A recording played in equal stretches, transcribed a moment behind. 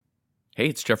Hey,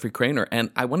 it's Jeffrey Craner,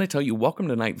 and I want to tell you, Welcome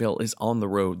to Night Vale is on the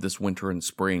road this winter and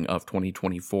spring of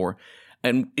 2024,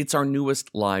 and it's our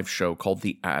newest live show called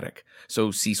The Attic.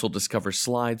 So Cecil discovers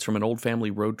slides from an old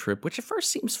family road trip, which at first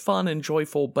seems fun and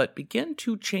joyful, but begin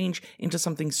to change into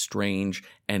something strange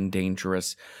and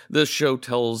dangerous. The show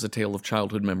tells a tale of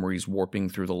childhood memories warping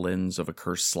through the lens of a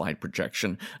cursed slide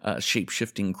projection, a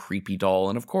shape-shifting creepy doll,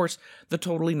 and of course, the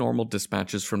totally normal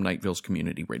dispatches from Night Vale's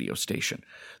community radio station.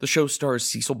 The show stars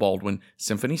Cecil Baldwin,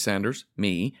 Symphony Sanders,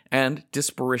 me, and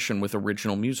Disparition with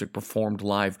original music performed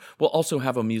live. We'll also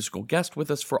have a musical guest with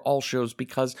us for all shows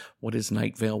because what is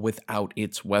Night Vale without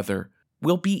its weather?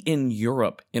 We'll be in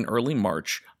Europe in early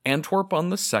March, Antwerp on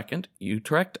the 2nd,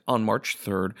 Utrecht on March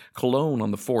 3rd, Cologne on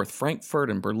the 4th,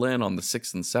 Frankfurt and Berlin on the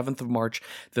 6th and 7th of March,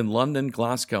 then London,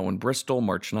 Glasgow, and Bristol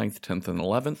March 9th, 10th, and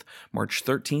 11th, March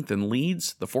 13th in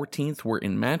Leeds, the 14th we're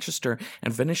in Manchester,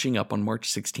 and finishing up on March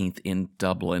 16th in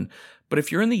Dublin. But if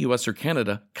you're in the US or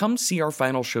Canada, come see our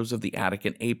final shows of The Attic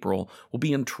in April. We'll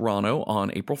be in Toronto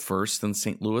on April 1st, then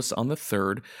St. Louis on the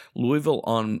 3rd, Louisville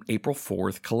on April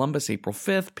 4th, Columbus April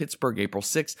 5th, Pittsburgh April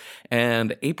 6th,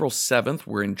 and April 7th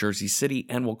we're in Jersey City,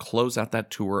 and we'll close out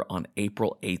that tour on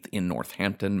April 8th in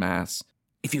Northampton, Mass.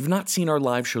 If you've not seen our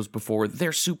live shows before,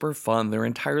 they're super fun. They're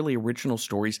entirely original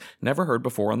stories never heard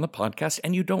before on the podcast,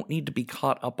 and you don't need to be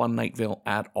caught up on Night Vale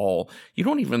at all. You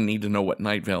don't even need to know what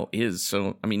Night Vale is,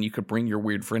 so, you could bring your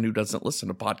weird friend who doesn't listen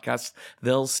to podcasts.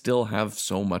 They'll still have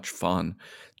so much fun.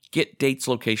 Get dates,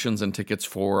 locations, and tickets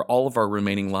for all of our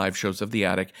remaining live shows of The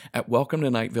Attic at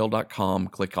welcometonightvale.com.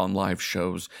 Click on live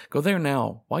shows. Go there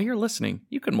now. While you're listening,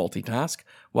 you can multitask.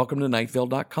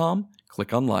 Welcometonightvale.com.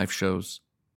 Click on live shows.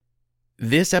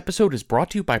 This episode is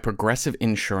brought to you by Progressive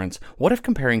Insurance. What if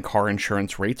comparing car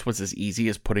insurance rates was as easy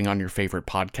as putting on your favorite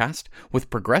podcast?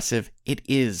 With Progressive, it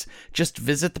is. Just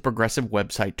visit the Progressive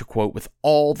website to quote with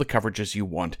all the coverages you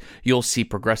want. You'll see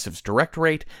Progressive's direct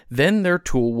rate, then their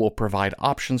tool will provide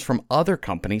options from other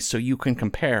companies so you can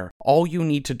compare. All you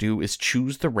need to do is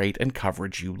choose the rate and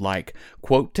coverage you like.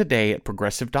 Quote today at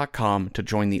Progressive.com to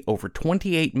join the over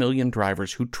 28 million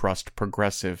drivers who trust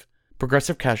Progressive.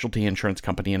 Progressive Casualty Insurance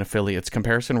Company and Affiliates.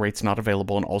 Comparison rates not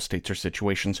available in all states or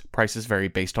situations. Prices vary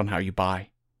based on how you buy.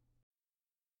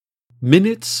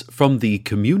 Minutes from the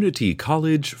Community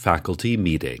College Faculty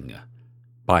Meeting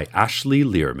by Ashley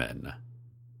Learman.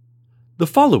 The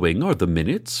following are the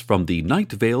minutes from the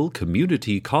Night Vale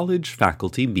Community College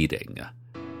Faculty Meeting.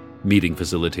 Meeting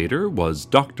facilitator was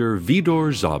Dr.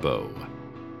 Vidor Szabo.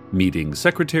 Meeting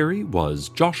secretary was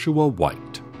Joshua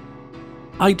White.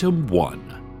 Item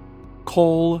 1.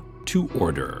 Call to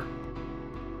order.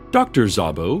 Dr.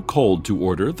 Szabo called to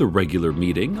order the regular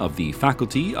meeting of the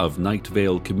faculty of Night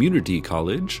Vale Community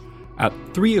College at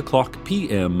 3:00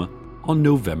 p.m. on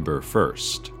November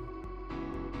 1st.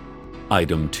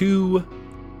 Item 2.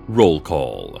 Roll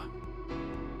call.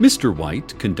 Mr.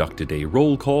 White conducted a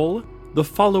roll call. The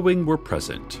following were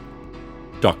present: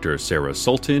 Dr. Sarah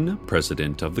Sultan,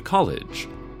 President of the College;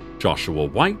 Joshua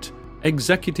White,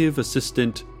 Executive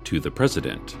Assistant to the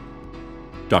President;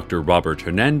 Dr. Robert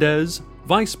Hernandez,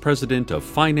 Vice President of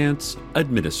Finance,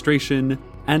 Administration,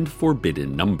 and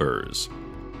Forbidden Numbers;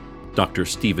 Dr.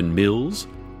 Stephen Mills,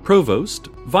 Provost,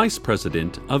 Vice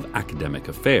President of Academic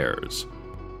Affairs;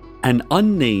 an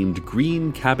unnamed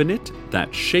green cabinet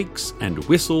that shakes and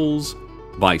whistles,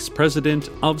 Vice President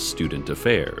of Student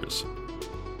Affairs;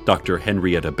 Dr.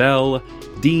 Henrietta Bell,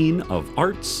 Dean of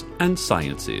Arts and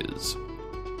Sciences;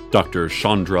 Dr.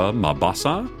 Chandra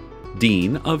Mabasa,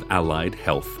 Dean of Allied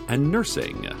Health and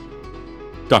Nursing;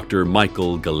 Dr.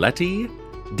 Michael Galetti,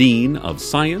 Dean of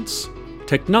Science,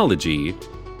 Technology,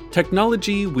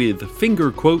 Technology with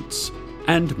finger quotes,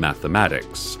 and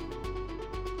Mathematics;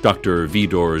 Dr.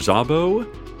 Vidor Szabo,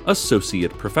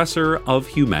 Associate Professor of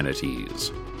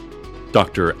Humanities;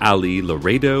 Dr. Ali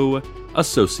Laredo,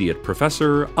 Associate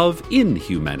Professor of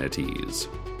Inhumanities;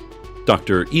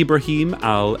 Dr. Ibrahim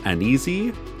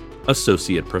Al-Anizi,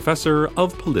 Associate Professor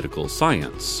of Political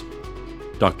Science;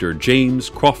 Dr. James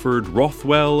Crawford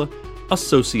Rothwell,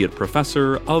 Associate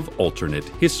Professor of Alternate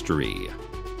History;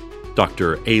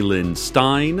 Dr. Aylin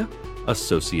Stein,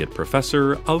 Associate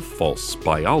Professor of False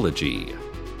Biology;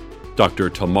 Dr.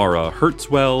 Tamara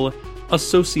Hertzwell,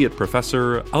 Associate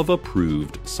Professor of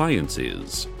Approved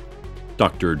Sciences;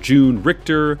 Dr. June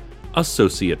Richter,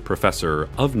 Associate Professor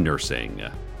of Nursing;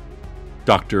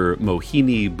 Dr.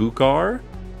 Mohini Bukhar,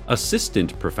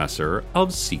 Assistant Professor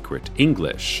of Secret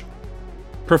English;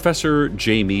 Professor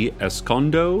Jamie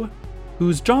Escondo,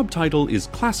 whose job title is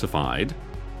classified,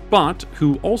 but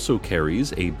who also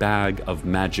carries a bag of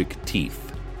magic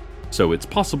teeth. So it's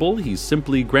possible he's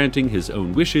simply granting his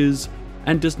own wishes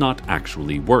and does not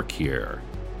actually work here.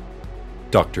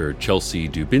 Dr. Chelsea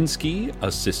Dubinsky,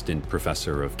 Assistant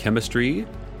Professor of Chemistry,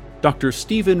 Dr.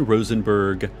 Stephen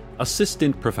Rosenberg,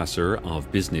 Assistant Professor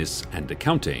of Business and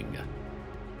Accounting,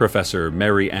 Professor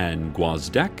Mary Ann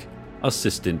Gwozdek,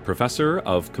 Assistant Professor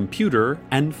of Computer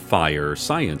and Fire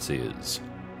Sciences,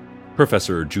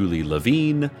 Professor Julie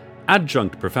Levine,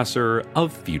 Adjunct Professor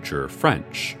of Future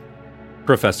French,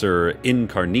 Professor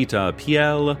Incarnita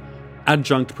Piel,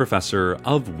 Adjunct Professor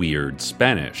of Weird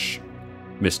Spanish,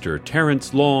 Mr.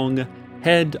 Terrence Long,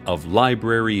 Head of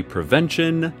Library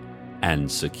Prevention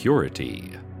and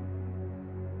Security.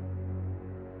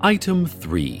 Item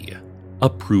 3.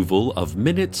 Approval of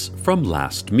minutes from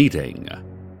last meeting.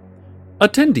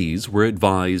 Attendees were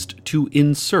advised to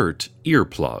insert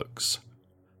earplugs.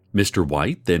 Mr.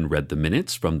 White then read the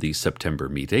minutes from the September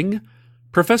meeting.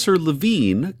 Professor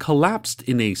Levine collapsed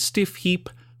in a stiff heap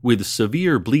with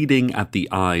severe bleeding at the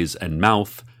eyes and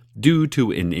mouth due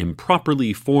to an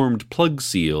improperly formed plug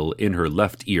seal in her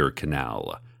left ear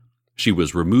canal. She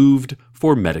was removed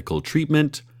for medical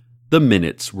treatment. The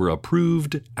minutes were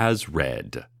approved as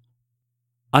read.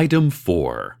 Item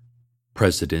 4.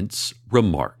 President's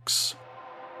Remarks.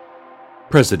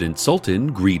 President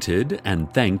Sultan greeted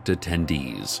and thanked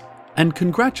attendees, and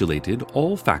congratulated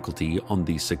all faculty on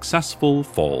the successful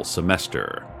fall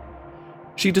semester.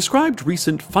 She described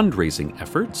recent fundraising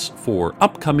efforts for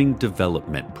upcoming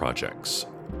development projects.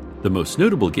 The most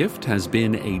notable gift has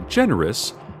been a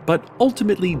generous but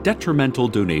ultimately detrimental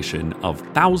donation of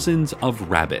thousands of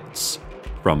rabbits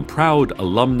from proud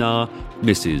alumna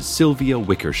Mrs. Sylvia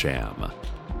Wickersham,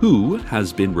 who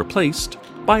has been replaced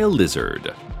by a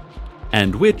lizard,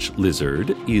 and which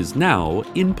lizard is now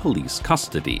in police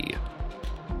custody.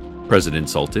 President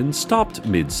Sultan stopped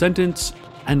mid-sentence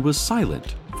and was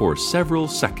silent for several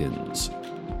seconds.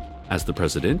 As the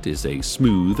president is a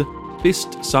smooth,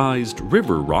 fist-sized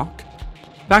river rock,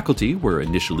 faculty were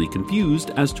initially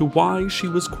confused as to why she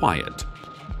was quiet.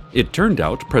 It turned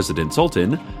out President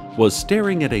Sultan was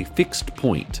staring at a fixed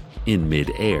point in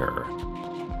mid-air.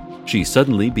 She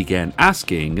suddenly began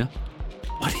asking,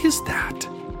 "What is that?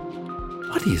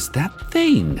 What is that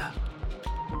thing?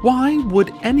 Why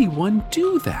would anyone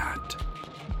do that?"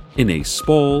 in a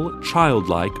small,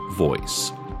 childlike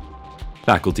voice.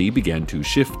 Faculty began to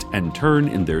shift and turn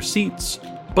in their seats,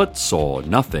 but saw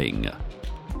nothing.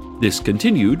 This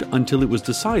continued until it was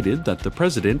decided that the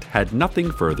president had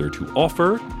nothing further to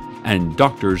offer, and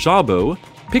Dr. Jabo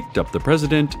picked up the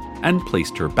president and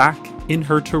placed her back in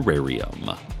her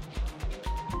terrarium.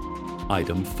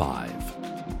 Item 5.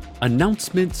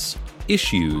 Announcements,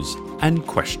 Issues, and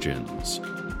Questions.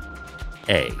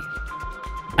 A.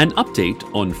 An update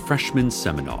on Freshman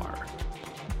Seminar.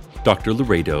 Dr.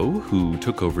 Laredo, who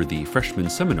took over the Freshman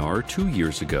Seminar 2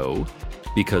 years ago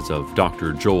because of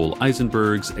Dr. Joel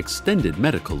Eisenberg's extended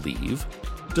medical leave,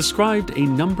 described a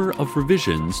number of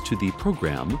revisions to the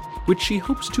program which she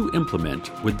hopes to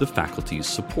implement with the faculty's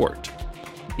support,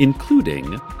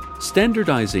 including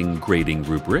standardizing grading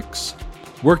rubrics,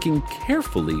 working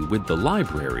carefully with the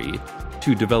library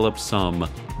to develop some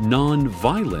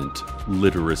non-violent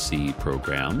literacy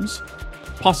programs,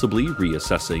 possibly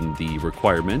reassessing the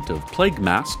requirement of plague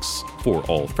masks for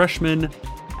all freshmen,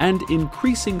 and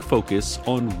increasing focus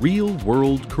on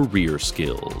real-world career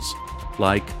skills,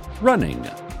 like running,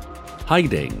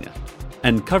 hiding,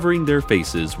 and covering their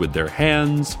faces with their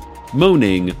hands,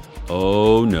 moaning,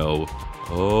 "Oh no,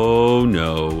 oh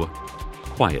no,"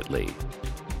 quietly.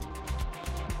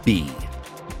 B.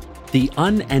 The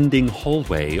unending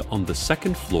hallway on the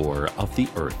second floor of the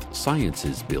Earth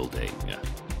Sciences Building.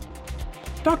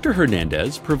 Dr.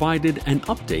 Hernandez provided an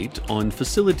update on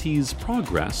facilities'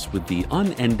 progress with the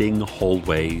unending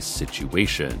hallway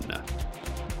situation.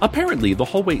 Apparently, the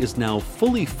hallway is now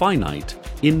fully finite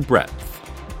in breadth,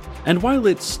 and while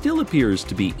it still appears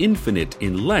to be infinite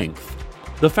in length,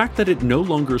 the fact that it no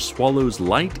longer swallows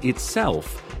light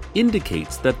itself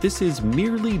indicates that this is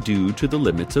merely due to the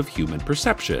limits of human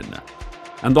perception,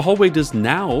 and the hallway does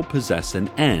now possess an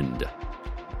end,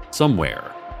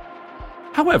 somewhere.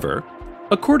 However,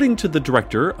 according to the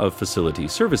Director of Facility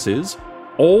Services,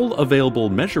 all available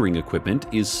measuring equipment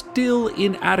is still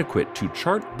inadequate to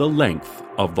chart the length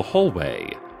of the hallway,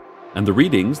 and the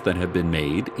readings that have been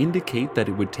made indicate that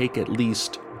it would take at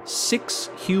least 6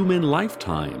 human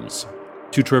lifetimes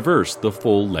to traverse the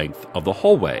full length of the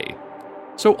hallway.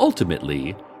 So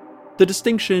ultimately, the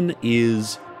distinction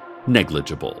is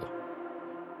negligible.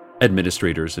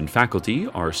 Administrators and faculty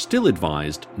are still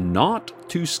advised not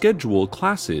to schedule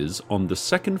classes on the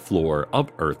second floor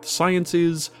of Earth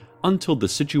Sciences until the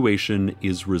situation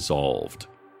is resolved.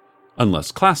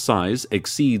 unless class size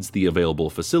exceeds the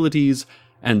available facilities,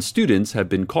 and students have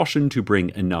been cautioned to bring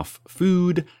enough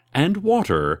food and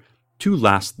water to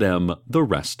last them the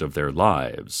rest of their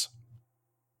lives.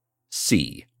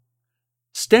 C.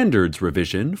 Standards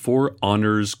revision for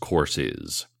honors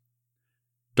courses.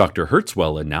 Dr.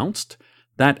 Hertzwell announced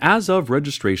that as of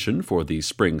registration for the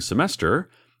spring semester,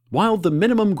 while the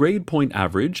minimum grade point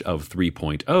average of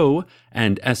 3.0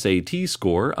 and SAT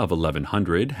score of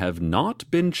 1100 have not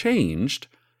been changed,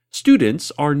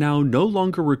 students are now no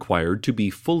longer required to be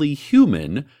fully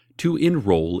human to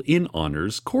enroll in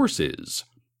honors courses.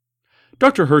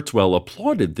 Dr. Hertzwell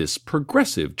applauded this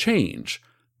progressive change,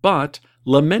 but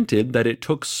lamented that it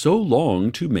took so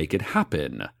long to make it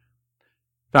happen.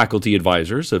 Faculty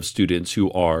advisors of students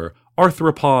who are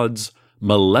arthropods,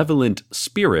 malevolent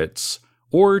spirits,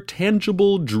 or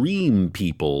tangible dream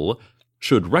people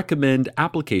should recommend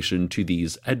application to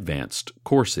these advanced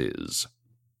courses.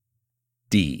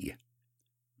 D.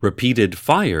 Repeated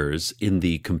fires in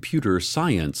the computer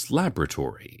science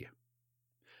laboratory.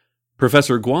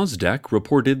 Professor Gwozdek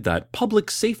reported that public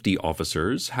safety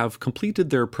officers have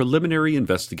completed their preliminary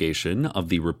investigation of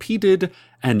the repeated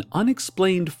and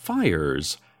unexplained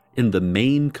fires in the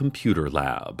main computer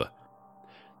lab.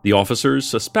 The officers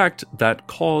suspect that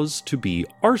cause to be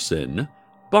arson,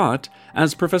 but,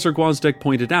 as Professor Gwozdek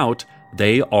pointed out,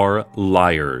 they are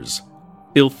liars.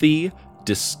 Filthy,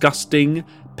 disgusting,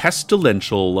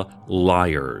 pestilential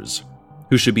liars,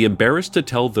 who should be embarrassed to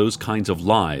tell those kinds of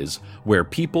lies where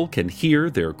people can hear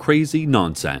their crazy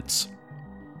nonsense.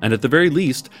 And at the very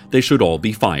least, they should all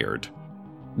be fired.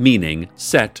 Meaning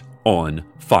set on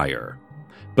fire.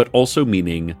 But also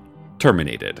meaning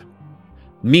terminated.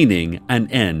 Meaning an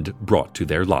end brought to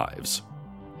their lives.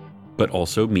 But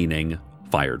also meaning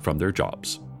fired from their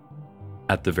jobs.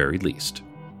 At the very least,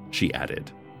 she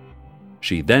added.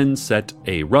 She then set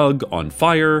a rug on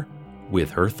fire with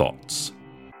her thoughts.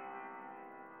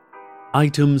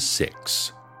 Item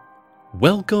 6.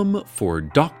 Welcome for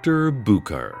Dr.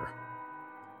 Bucher.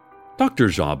 Dr.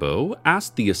 Jabo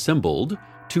asked the assembled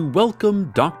to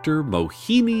welcome Dr.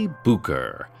 Mohini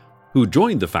Bucher, who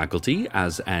joined the faculty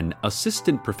as an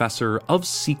assistant professor of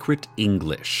secret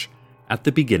English at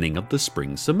the beginning of the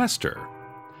spring semester.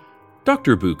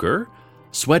 Dr. Bucher,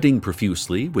 sweating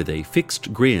profusely with a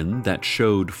fixed grin that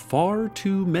showed far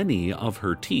too many of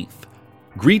her teeth,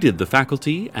 greeted the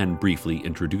faculty and briefly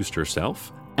introduced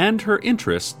herself and her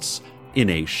interests in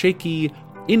a shaky,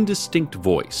 indistinct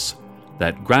voice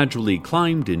that gradually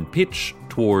climbed in pitch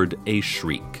toward a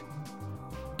shriek.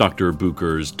 Dr.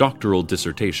 Bucher's doctoral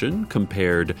dissertation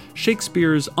compared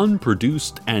Shakespeare's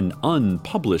unproduced and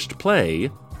unpublished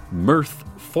play, Mirth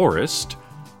Forest,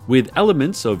 with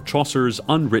elements of Chaucer's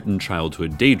unwritten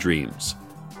childhood daydreams,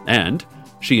 and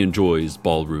she enjoys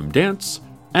ballroom dance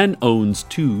and owns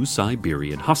 2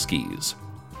 Siberian Huskies.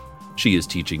 She is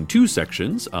teaching 2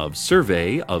 sections of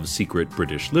Survey of Secret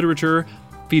British Literature,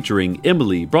 featuring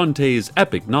Emily Bronte's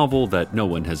epic novel that no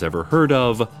one has ever heard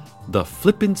of, The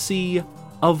Flippancy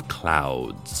of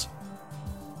Clouds.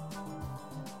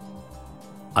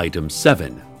 Item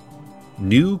 7.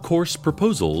 New course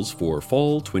proposals for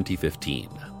Fall 2015.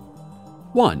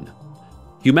 1.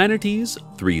 Humanities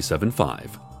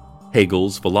 375.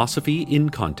 Hegel's Philosophy in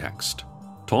Context,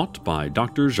 taught by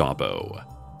Dr. Jabo.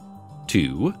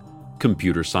 2.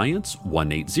 Computer Science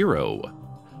 180.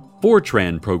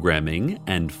 Fortran Programming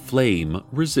and Flame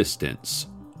Resistance,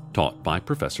 taught by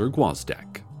Professor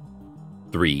Gwozdek.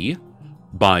 3.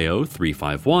 Bio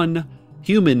 351,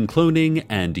 Human Cloning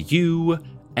and You,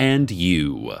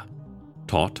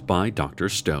 taught by Dr.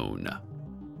 Stone.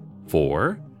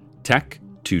 4. Tech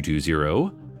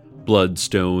 220,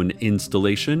 Bloodstone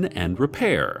Installation and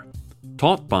Repair,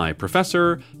 taught by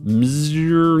Professor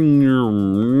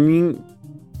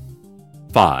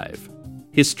 5.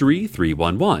 History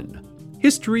 311,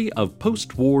 History of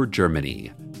Post-War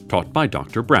Germany, taught by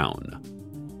Dr. Brown.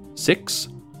 6.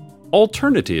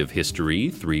 Alternative History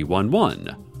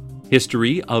 311,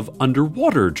 History of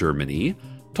Underwater Germany,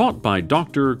 taught by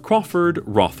Dr. Crawford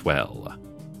Rothwell.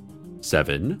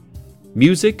 7.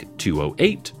 Music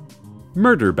 208,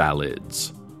 Murder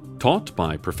Ballads, taught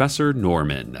by Professor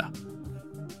Norman.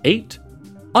 8.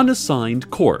 Unassigned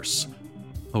Course.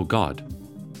 Oh God,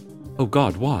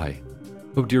 why?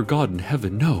 Oh dear God in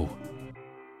heaven, no.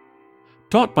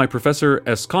 Taught by Professor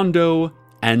Escondo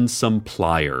and some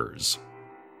pliers.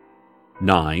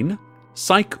 9.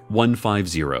 Psych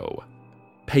 150,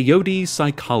 Peyote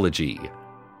Psychology,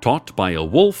 taught by a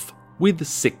wolf with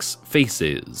 6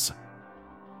 faces.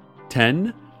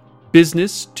 10.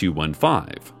 Business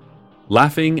 215,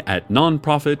 Laughing at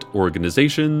Non-Profit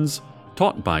Organizations,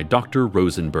 taught by Dr.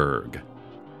 Rosenberg.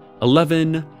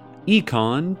 11.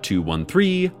 Econ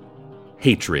 213,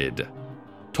 Hatred,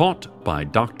 taught by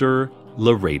Dr.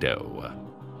 Laredo.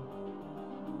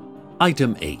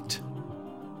 Item 8.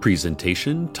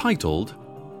 Presentation titled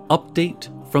Update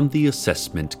from the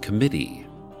Assessment Committee.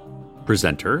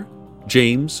 Presenter,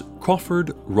 James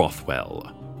Crawford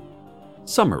Rothwell.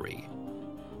 Summary.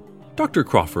 Dr.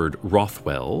 Crawford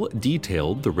Rothwell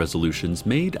detailed the resolutions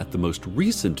made at the most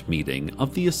recent meeting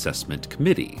of the Assessment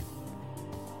Committee.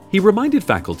 He reminded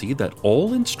faculty that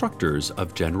all instructors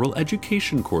of general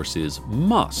education courses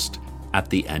must, at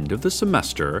the end of the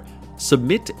semester,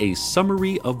 submit a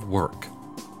summary of work,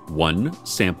 one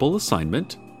sample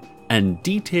assignment, and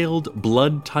detailed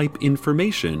blood type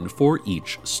information for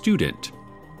each student,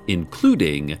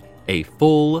 including a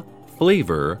full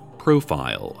flavor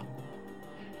profile.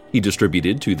 He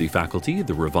distributed to the faculty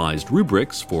the revised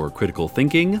rubrics for critical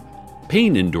thinking,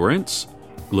 pain endurance,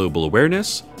 global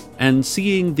awareness, and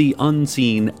seeing the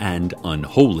unseen and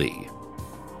unholy.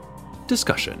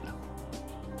 Discussion.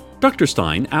 Dr.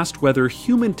 Stein asked whether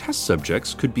human test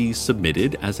subjects could be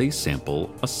submitted as a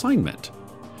sample assignment.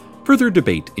 Further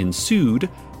debate ensued,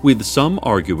 with some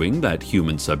arguing that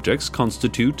human subjects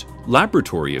constitute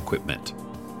laboratory equipment,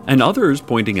 and others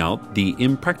pointing out the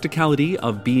impracticality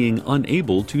of being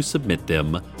unable to submit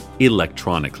them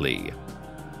electronically.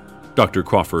 Dr.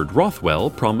 Crawford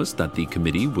Rothwell promised that the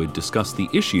committee would discuss the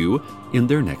issue in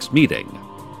their next meeting.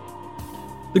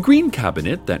 The Green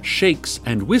Cabinet that shakes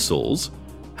and whistles,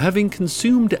 having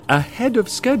consumed ahead of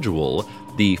schedule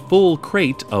the full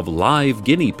crate of live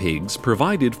guinea pigs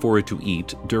provided for it to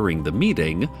eat during the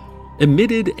meeting,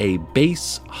 emitted a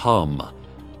bass hum,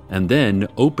 and then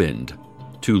opened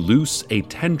to loose a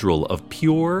tendril of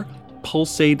pure,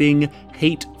 pulsating,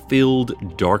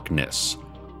 hate-filled darkness,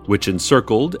 which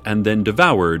encircled and then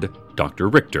devoured Dr.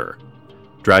 Richter,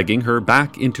 dragging her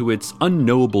back into its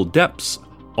unknowable depths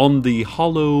on the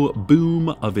hollow boom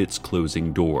of its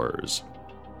closing doors.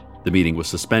 The meeting was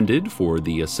suspended for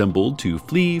the assembled to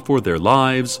flee for their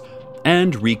lives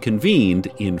and reconvened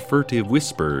in furtive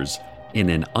whispers in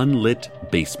an unlit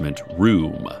basement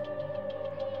room.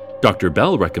 Dr.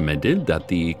 Bell recommended that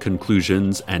the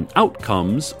conclusions and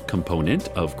outcomes component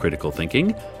of critical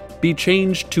thinking be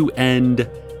changed to end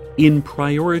in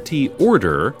priority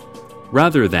order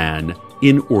rather than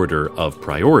in order of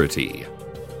priority.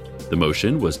 The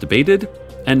motion was debated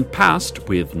and passed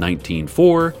with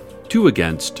 19-for, 2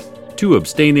 against, 2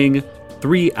 abstaining,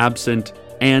 3 absent,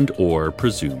 and/or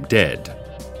presumed dead.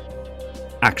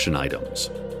 Action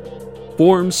items.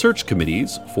 Form search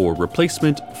committees for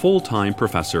replacement full-time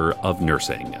professor of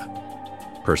nursing.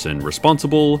 Person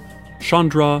responsible,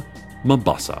 Chandra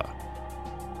Mabasa.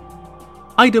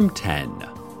 Item 10.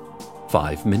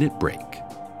 5-minute break.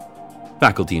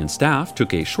 Faculty and staff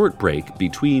took a short break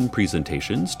between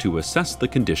presentations to assess the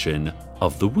condition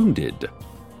of the wounded.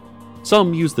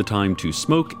 Some used the time to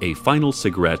smoke a final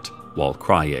cigarette while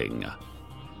crying.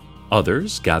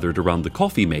 Others gathered around the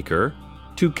coffee maker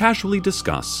to casually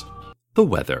discuss the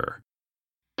weather.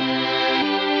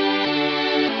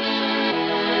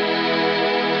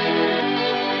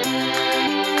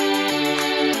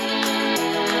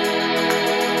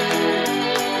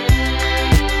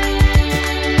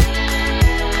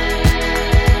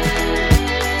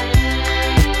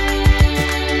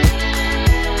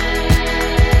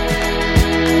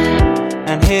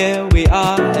 And here we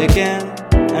are again,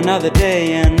 another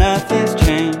day and nothing's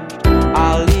changed.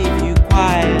 I'll leave you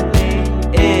quietly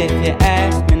if you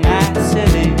ask me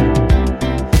nicely.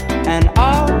 And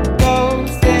all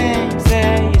those things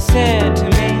that you said to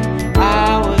me,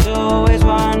 I was always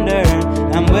wondering,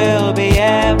 and will be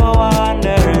ever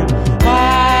wondering,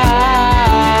 why.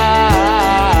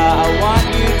 I want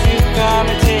you to come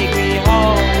and take me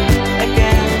home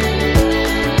again.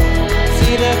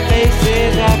 See the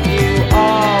faces of you,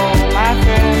 all my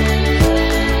friends.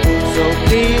 So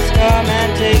please come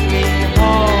and take me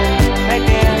home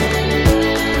again.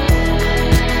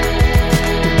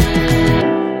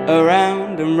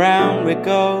 Around and round we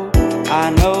go. I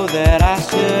know that I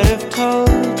should have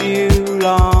told you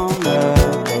long ago.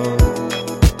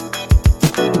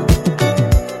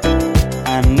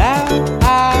 And now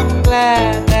I'm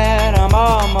glad that I'm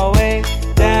on my way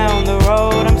down the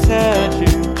road I'm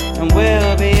searching, and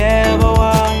will be ever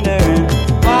wondering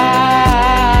why.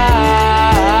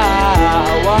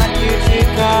 I want you to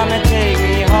come and take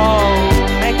me home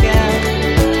again.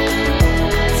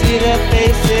 See the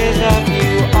faces of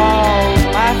you, all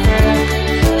my friends.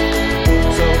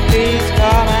 So please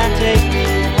come and take me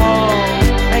home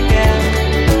again.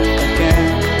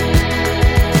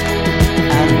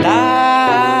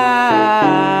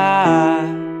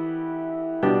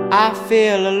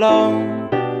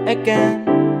 again.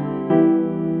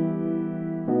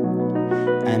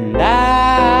 And I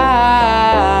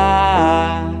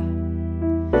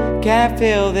can't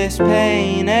feel this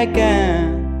pain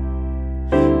again,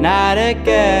 not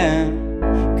again.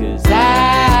 'Cause I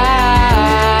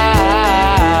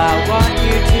want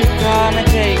you to come and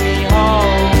take me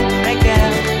home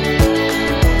again.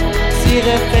 See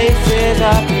the faces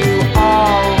of you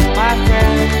all, my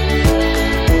friends.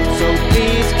 So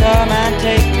please come and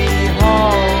take me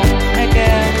home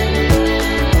again.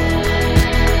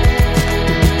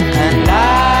 And I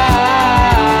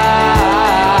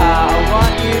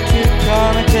want you to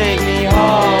come and take me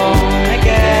home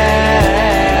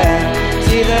again.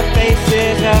 See the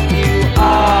faces of you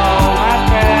all, my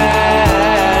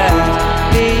friends.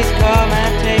 Please come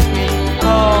and take me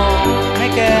home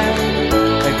again,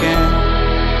 again.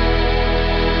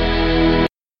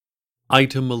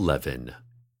 Item 11.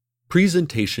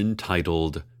 Presentation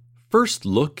titled First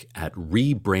Look at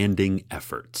Rebranding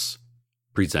Efforts.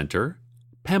 Presenter,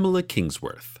 Pamela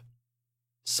Kingsworth.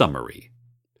 Summary.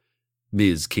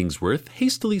 Ms. Kingsworth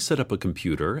hastily set up a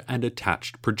computer and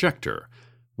attached projector,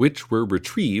 which were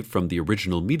retrieved from the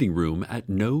original meeting room at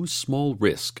no small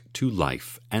risk to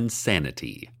life and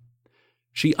sanity.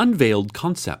 She unveiled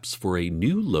concepts for a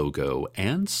new logo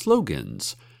and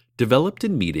slogans developed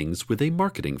in meetings with a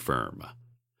marketing firm.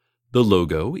 The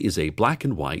logo is a black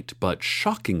and white but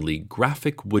shockingly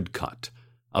graphic woodcut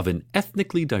of an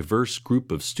ethnically diverse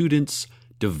group of students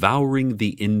devouring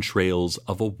the entrails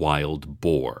of a wild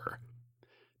boar.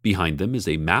 Behind them is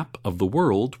a map of the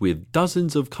world with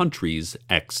dozens of countries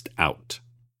X'd out.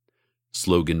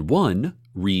 Slogan 1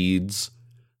 reads,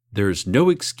 "There's no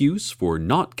excuse for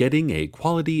not getting a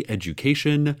quality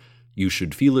education. You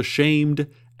should feel ashamed,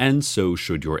 and so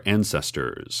should your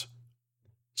ancestors."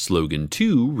 Slogan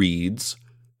 2 reads,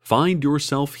 "Find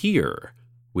yourself here,"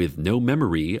 with no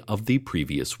memory of the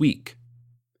previous week.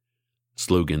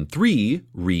 Slogan 3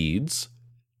 reads,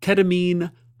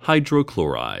 "Ketamine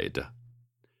hydrochloride."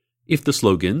 If the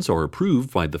slogans are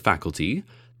approved by the faculty,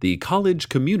 the college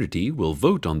community will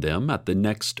vote on them at the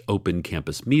next open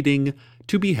campus meeting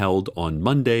to be held on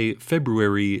Monday,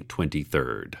 February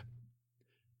 23rd.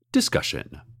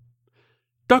 Discussion.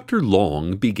 Dr.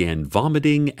 Long began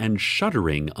vomiting and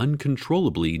shuddering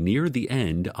uncontrollably near the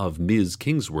end of Ms.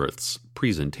 Kingsworth's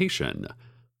presentation,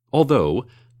 although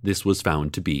this was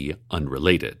found to be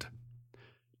unrelated.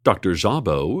 Dr.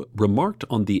 Szabo remarked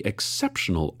on the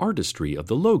exceptional artistry of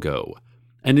the logo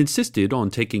and insisted on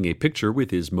taking a picture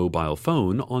with his mobile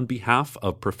phone on behalf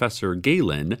of Professor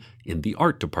Galen in the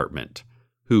art department,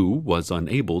 who was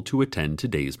unable to attend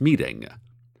today's meeting.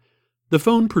 The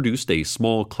phone produced a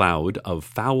small cloud of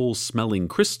foul-smelling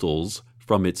crystals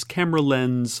from its camera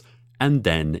lens and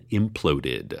then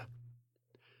imploded.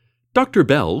 Dr.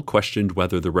 Bell questioned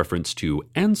whether the reference to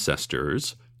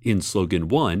ancestors in Slogan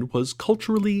 1 was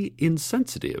culturally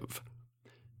insensitive.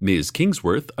 Ms.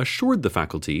 Kingsworth assured the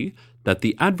faculty that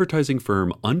the advertising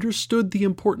firm understood the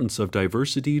importance of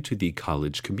diversity to the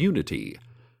college community,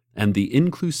 and the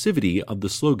inclusivity of the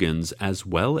slogans as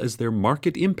well as their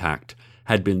market impact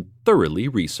had been thoroughly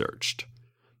researched.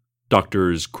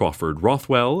 Drs. Crawford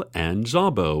Rothwell and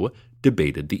Szabo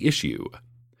debated the issue.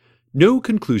 No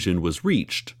conclusion was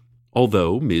reached,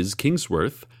 although Ms.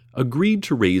 Kingsworth agreed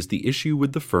to raise the issue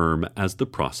with the firm as the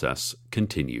process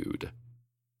continued.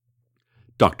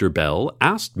 Dr. Bell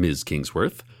asked Ms.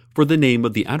 Kingsworth for the name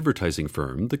of the advertising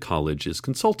firm the college is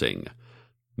consulting.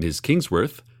 Ms.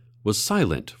 Kingsworth was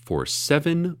silent for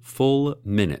 7 full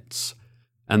minutes,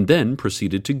 and then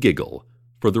proceeded to giggle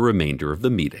for the remainder of the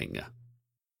meeting.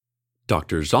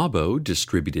 Dr. Szabo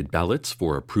distributed ballots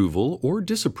for approval or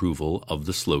disapproval of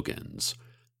the slogans.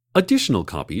 Additional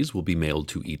copies will be mailed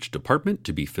to each department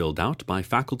to be filled out by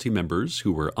faculty members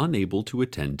who were unable to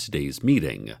attend today's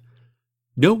meeting.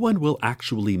 No one will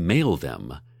actually mail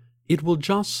them. It will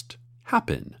just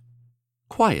happen,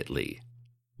 quietly,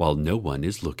 while no one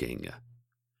is looking.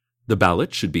 The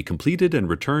ballot should be completed and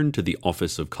returned to the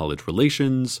Office of College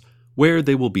Relations, where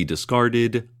they will be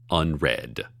discarded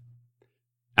unread.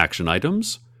 Action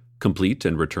items: complete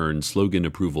and return slogan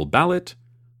approval ballot.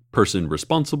 Person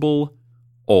responsible: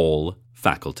 all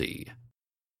faculty.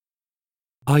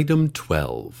 Item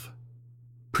 12.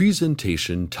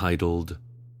 Presentation titled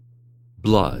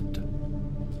Blood.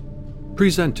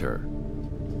 Presenter: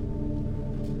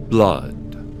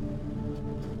 Blood.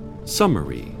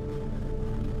 Summary: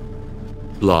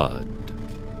 Blood.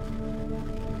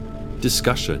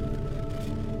 Discussion: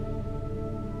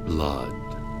 Blood.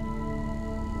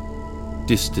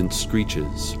 Distant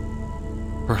screeches,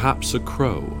 perhaps a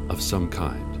crow of some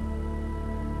kind.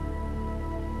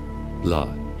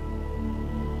 Blood.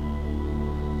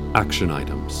 Action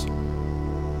items.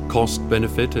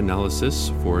 Cost-benefit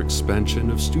analysis for expansion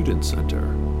of student center.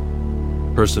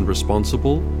 Person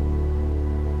responsible?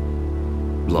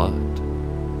 Blood.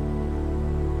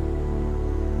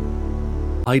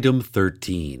 Item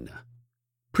 13.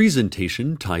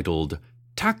 Presentation titled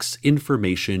Tax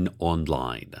Information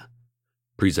Online.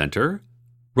 Presenter,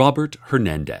 Robert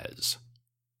Hernandez.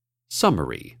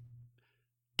 Summary.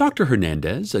 Dr.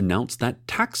 Hernandez announced that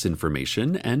tax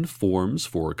information and forms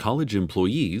for college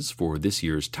employees for this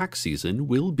year's tax season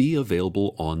will be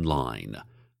available online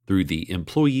through the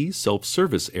Employee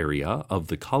Self-Service area of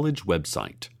the college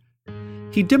website.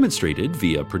 He demonstrated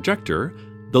via projector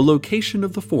the location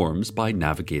of the forms by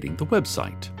navigating the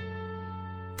website.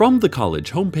 From the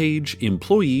college homepage,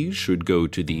 employees should go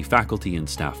to the Faculty and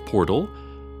Staff portal,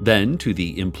 then to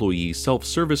the Employee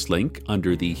Self-Service link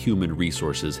under the Human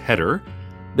Resources header,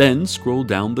 then scroll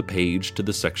down the page to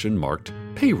the section marked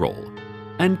Payroll,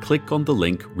 and click on the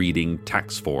link reading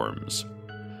Tax Forms.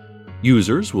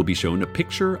 Users will be shown a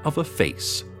picture of a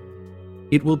face.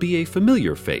 It will be a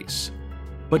familiar face,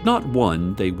 but not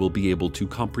one they will be able to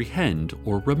comprehend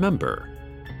or remember.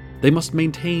 They must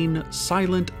maintain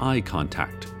silent eye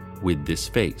contact with this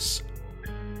face.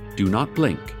 Do not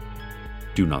blink.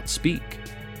 Do not speak.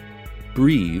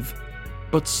 Breathe,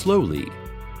 but slowly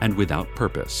and without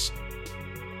purpose.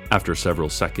 After several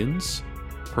seconds,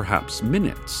 perhaps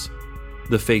minutes,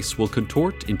 the face will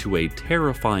contort into a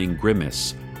terrifying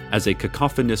grimace as a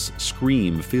cacophonous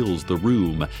scream fills the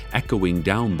room, echoing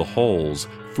down the halls,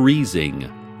 freezing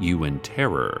you in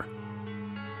terror.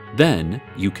 Then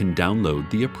you can download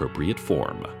the appropriate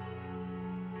form.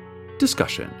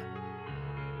 Discussion.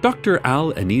 Dr.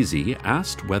 Al-Anizi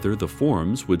asked whether the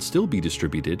forms would still be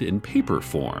distributed in paper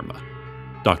form.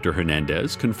 Dr.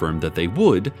 Hernandez confirmed that they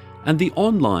would, and the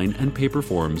online and paper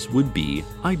forms would be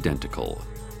identical.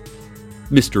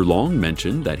 Mr. Long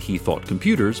mentioned that he thought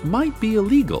computers might be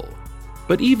illegal,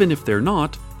 but even if they're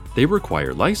not, they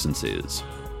require licenses.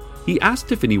 He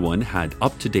asked if anyone had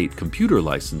up-to-date computer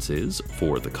licenses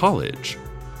for the college.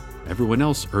 Everyone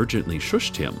else urgently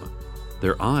shushed him,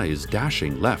 their eyes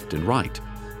dashing left and right,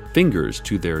 fingers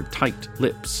to their tight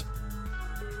lips.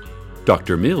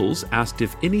 Dr. Mills asked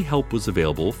if any help was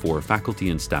available for faculty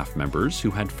and staff members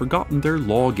who had forgotten their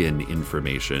login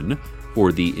information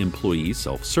for the employee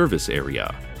self-service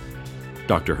area.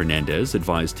 Dr. Hernandez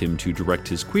advised him to direct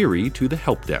his query to the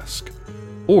help desk,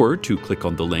 or to click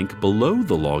on the link below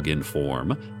the login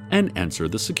form and answer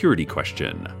the security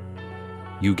question.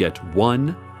 You get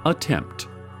one attempt,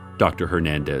 Dr.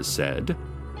 Hernandez said.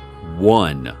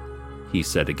 One, he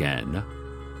said again.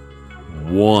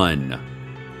 One.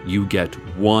 You get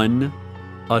one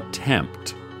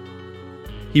attempt.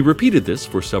 He repeated this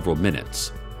for several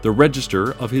minutes, the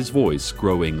register of his voice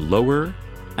growing lower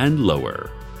and lower.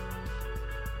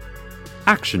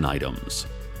 Action items.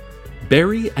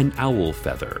 Bury an owl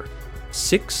feather,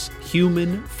 6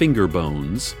 human finger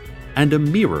bones, and a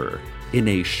mirror in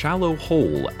a shallow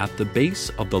hole at the base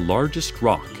of the largest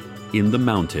rock in the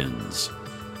mountains,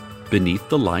 beneath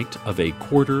the light of a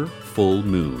quarter full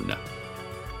moon.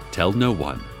 Tell no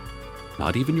one,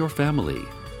 not even your family.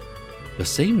 The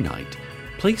same night,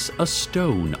 place a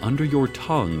stone under your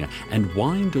tongue and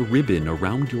wind a ribbon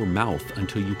around your mouth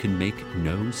until you can make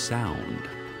no sound.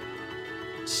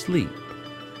 Sleep.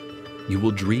 You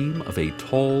will dream of a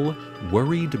tall,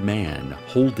 worried man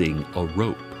holding a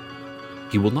rope.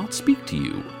 He will not speak to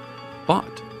you,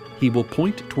 but he will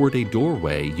point toward a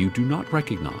doorway you do not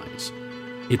recognize.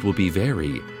 It will be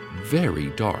very, very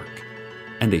dark,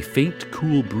 and a faint,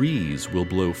 cool breeze will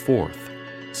blow forth,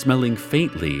 smelling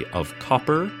faintly of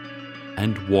copper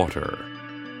and water.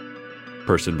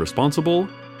 Person responsible,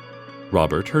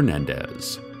 Robert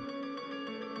Hernandez.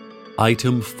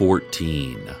 Item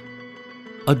 14.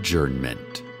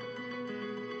 Adjournment.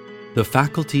 The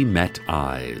faculty met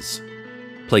eyes,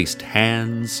 placed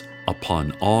hands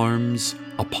upon arms,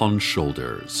 upon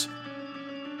shoulders.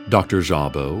 Dr.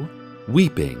 Jabo,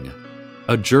 weeping,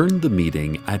 adjourned the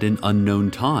meeting at an unknown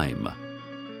time,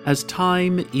 as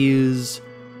time is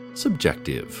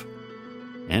subjective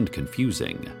and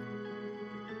confusing.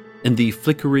 In the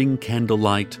flickering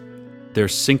candlelight, their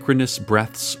synchronous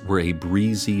breaths were a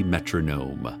breezy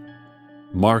metronome,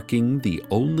 marking the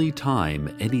only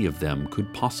time any of them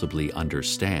could possibly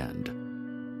understand.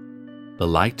 The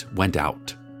light went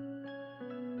out,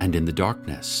 and in the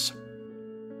darkness,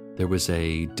 there was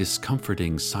a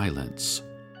discomforting silence,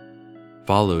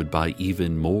 followed by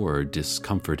even more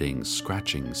discomforting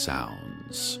scratching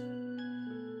sounds.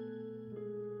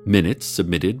 Minutes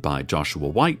submitted by Joshua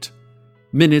White.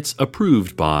 Minutes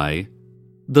approved by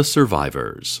the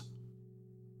survivors,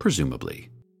 presumably.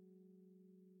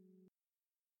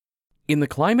 In the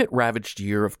climate-ravaged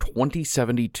year of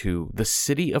 2072, the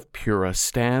city of Pura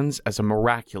stands as a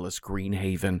miraculous green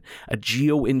haven, a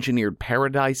geoengineered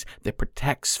paradise that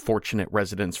protects fortunate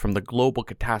residents from the global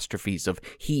catastrophes of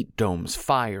heat domes,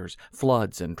 fires,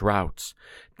 floods, and droughts.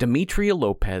 Demetria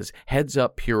Lopez heads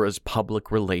up Pura's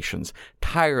public relations,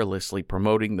 tirelessly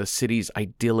promoting the city's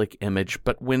idyllic image,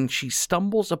 but when she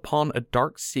stumbles upon a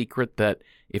dark secret that,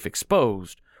 if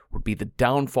exposed, would be the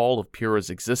downfall of Pura's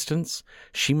existence,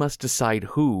 she must decide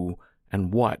who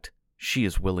and what she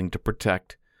is willing to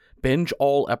protect. Binge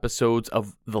all episodes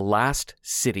of The Last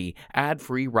City,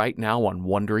 ad-free right now on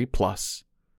Wondery Plus.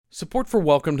 Support for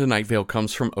Welcome to Night Vale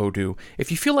comes from Odoo. If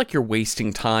you feel like you're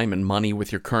wasting time and money with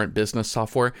your current business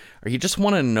software, or you just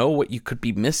want to know what you could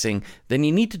be missing, then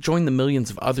you need to join the millions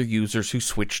of other users who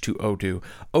switch to Odoo.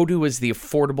 Odoo is the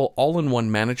affordable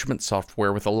all-in-one management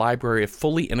software with a library of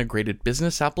fully integrated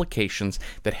business applications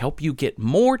that help you get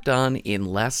more done in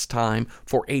less time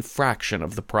for a fraction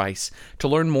of the price. To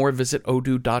learn more, visit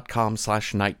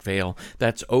odoo.com/nightvale.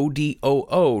 That's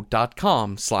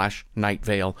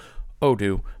odoo.com/nightvale.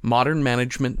 Odoo, modern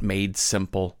management made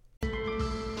simple.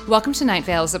 Welcome to Night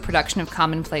Vale is a production of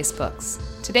Commonplace Books.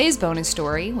 Today's bonus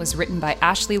story was written by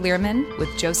Ashley Learman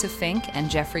with Joseph Fink and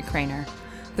Jeffrey Craner.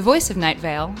 The voice of Night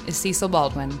Vale is Cecil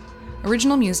Baldwin.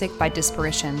 Original music by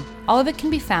Disparition. All of it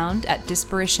can be found at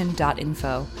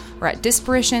disparition.info or at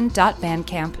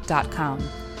disparition.bandcamp.com.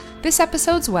 This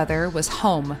episode's weather was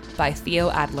Home by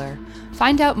Theo Adler.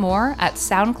 Find out more at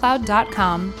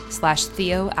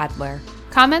soundcloud.com/Theo Adler.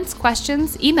 Comments,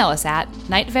 questions, email us at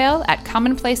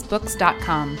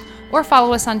nightvale@commonplacebooks.com or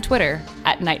follow us on Twitter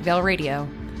 @NightValeRadio.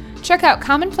 Check out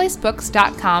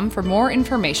commonplacebooks.com for more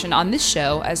information on this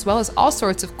show, as well as all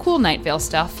sorts of cool Night Vale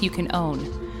stuff you can own.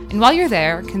 And while you're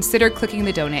there, consider clicking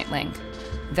the donate link.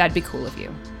 That'd be cool of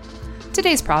you.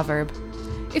 Today's proverb: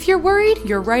 if you're worried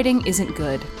your writing isn't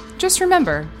good, just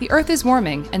remember the earth is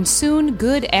warming, and soon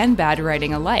good and bad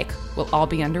writing alike will all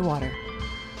be underwater.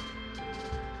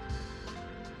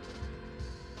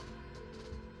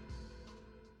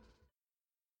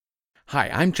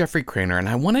 Hi, I'm Jeffrey Craner, and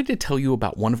I wanted to tell you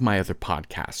about one of my other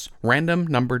podcasts, Random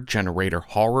Number Generator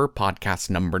Horror Podcast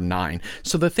number 9.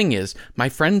 So the thing is, my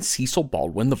friend Cecil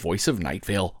Baldwin, the voice of Night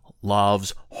Vale,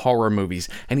 loves horror movies,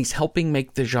 and he's helping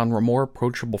make the genre more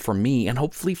approachable for me and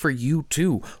hopefully for you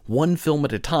too, one film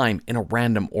at a time in a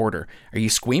random order. Are you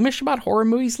squeamish about horror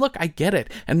movies? Look, I get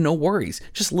it, and no worries.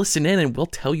 Just listen in and we'll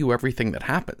tell you everything that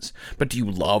happens. But do you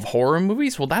love horror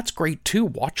movies? Well, that's great too.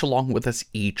 Watch along with us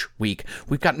each week.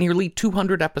 We've got nearly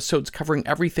 200 episodes covering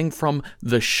everything from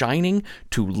The Shining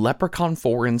to Leprechaun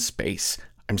 4 in Space.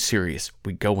 I'm serious,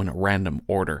 we go in a random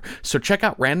order. So check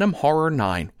out Random Horror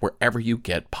 9 wherever you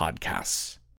get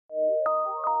podcasts.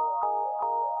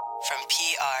 From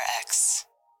PR